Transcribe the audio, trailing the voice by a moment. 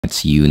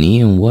Mets uni.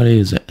 And what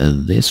is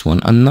this one?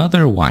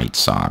 Another White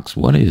Sox.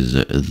 What is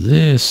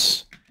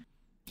this?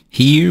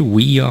 Here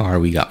we are.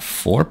 We got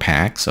 4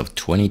 packs of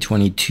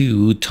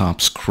 2022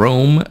 Topps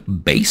Chrome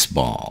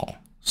Baseball.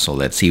 So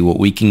let's see what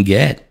we can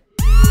get.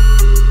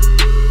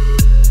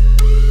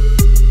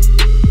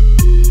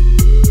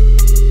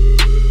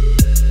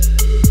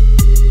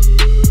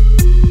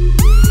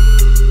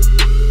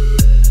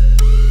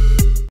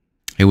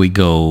 Here we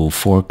go,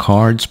 4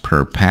 cards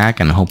per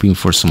pack and hoping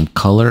for some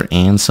color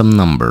and some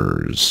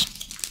numbers.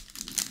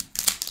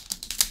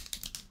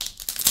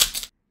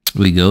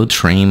 We go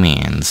Trey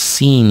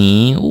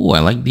Mancini. Oh, I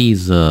like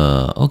these.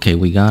 Okay,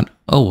 we got,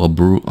 oh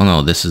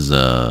no, this is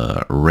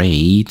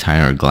Ray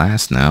Tyler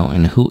Glass now.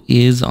 And who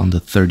is on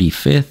the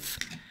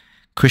 35th?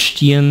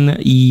 Christian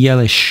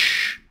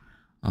Yelich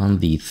on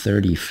the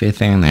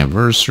 35th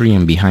anniversary.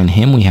 And behind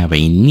him, we have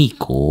a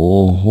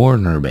Nico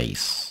Horner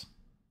base.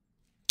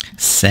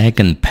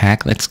 Second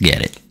pack, let's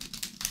get it.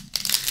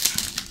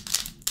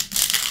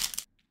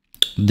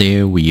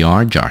 There we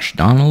are, Josh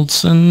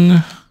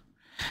Donaldson.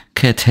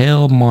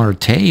 Ketel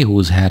Marte,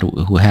 who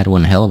had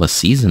one hell of a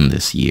season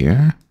this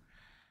year.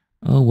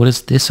 Oh, what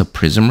is this? A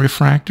prism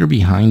refractor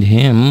behind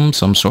him.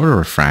 Some sort of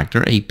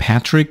refractor. A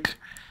Patrick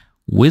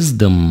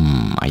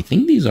Wisdom. I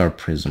think these are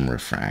prism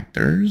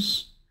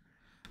refractors.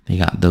 They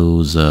got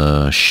those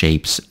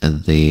shapes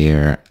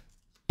there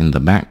in the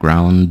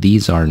background.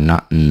 These are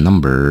not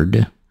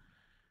numbered.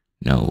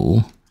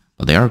 No.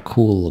 But they are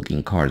cool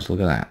looking cards. Look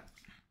at that.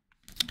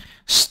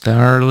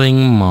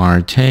 Starling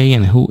Marte,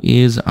 and who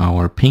is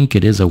our pink?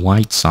 It is a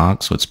White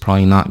Sox, so it's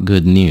probably not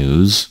good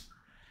news.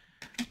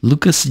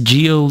 Lucas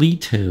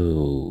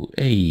Giolito.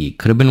 Hey,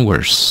 could have been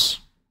worse.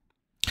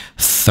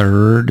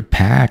 Third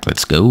pack,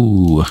 let's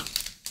go.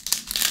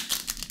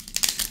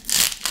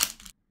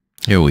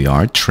 Here we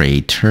are,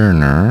 Trey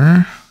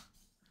Turner.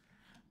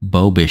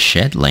 Bo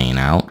Bichette laying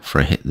out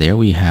for hit. There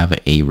we have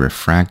a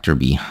refractor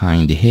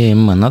behind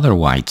him, another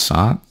White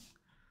Sox.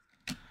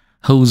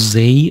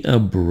 Jose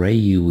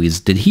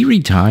Abreu, did he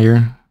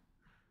retire?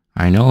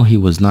 I know he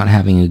was not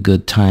having a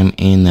good time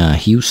in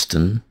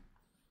Houston,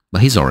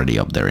 but he's already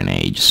up there in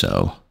age,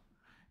 so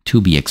to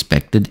be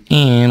expected.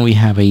 And we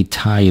have a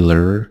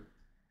Tyler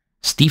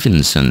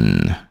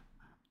Stephenson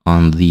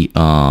on the,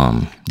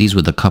 these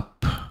were the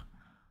Cup,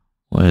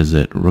 what is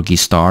it, Rookie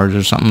Stars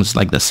or something? It's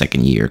like the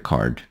second year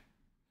card.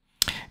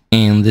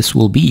 And this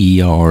will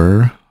be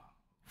our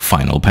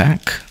final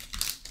pack.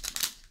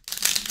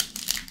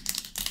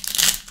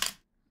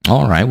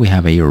 All right, we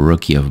have a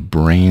rookie of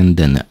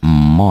Brandon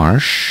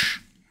Marsh.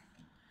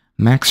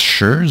 Max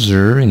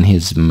Scherzer in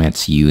his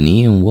Mets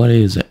uni. And what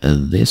is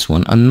this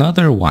one?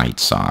 Another White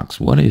Sox.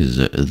 What is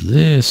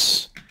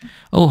this?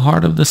 Oh,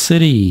 Heart of the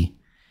City.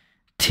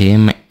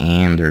 Tim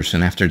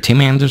Anderson. After Tim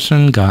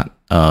Anderson got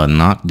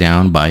knocked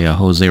down by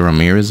Jose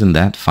Ramirez in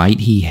that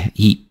fight,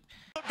 he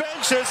The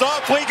benches,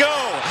 off we go.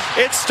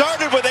 It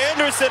started with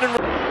Anderson and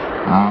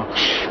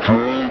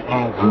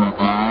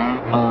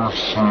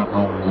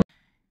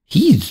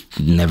he's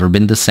never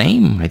been the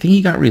same. I think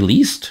he got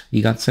released.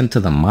 He got sent to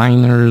the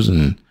minors,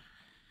 and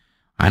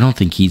I don't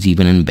think he's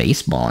even in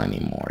baseball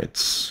anymore.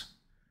 It's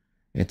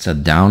a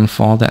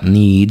downfall that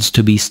needs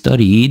to be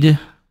studied.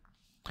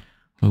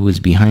 Who is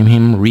behind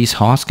him? Rhys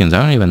Hoskins.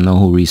 I don't even know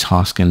who Rhys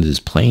Hoskins is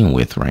playing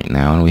with right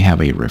now. And we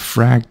have a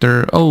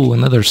refractor. Oh,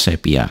 another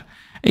sepia.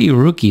 A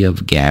rookie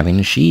of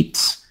Gavin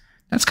Sheets.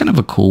 That's kind of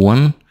a cool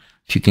one.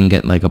 If you can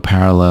get like a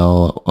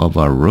parallel of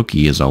a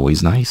rookie is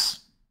always nice.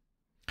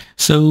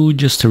 So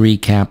just to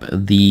recap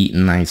the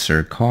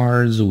nicer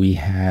cards, we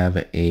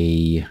have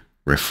a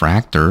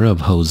refractor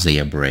of Jose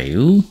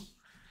Abreu.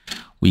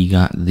 We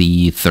got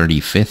the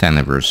 35th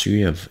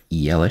anniversary of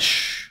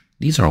Yelich.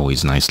 These are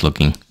always nice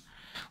looking.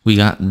 We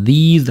got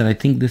these that I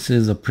think this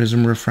is a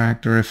prism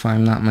refractor, if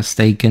I'm not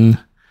mistaken,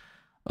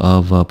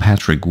 of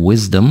Patrick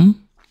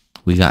Wisdom.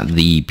 We got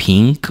the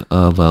pink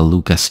of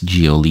Lucas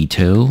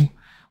Giolito.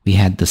 We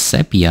had the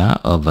sepia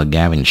of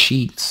Gavin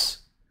Sheets.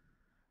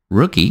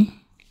 Rookie.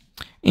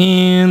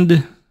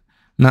 And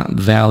not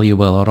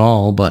valuable at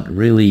all, but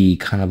really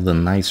kind of the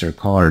nicer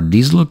card.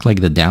 These look like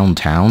the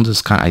downtowns.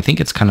 It's kind of, I think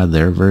it's kind of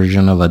their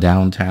version of a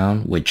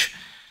downtown, which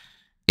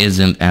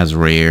isn't as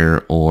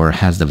rare or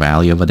has the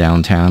value of a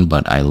downtown,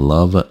 but I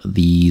love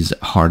these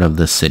Heart of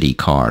the City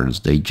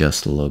cards. They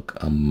just look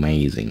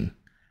amazing.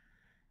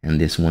 And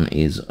this one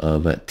is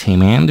of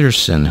Tim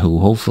Anderson, who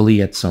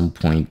hopefully at some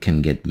point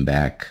can get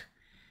back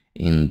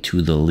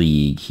into the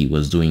league. He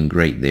was doing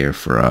great there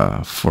for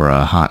a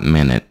hot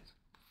minute,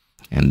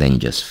 and then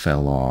just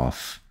fell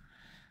off.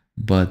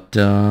 But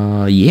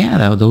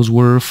yeah, those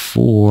were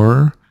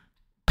 4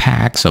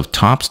 packs of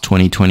Topps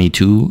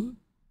 2022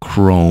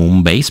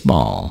 Chrome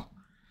Baseball.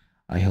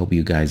 I hope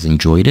you guys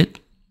enjoyed it.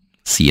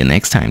 See you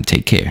next time.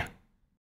 Take care.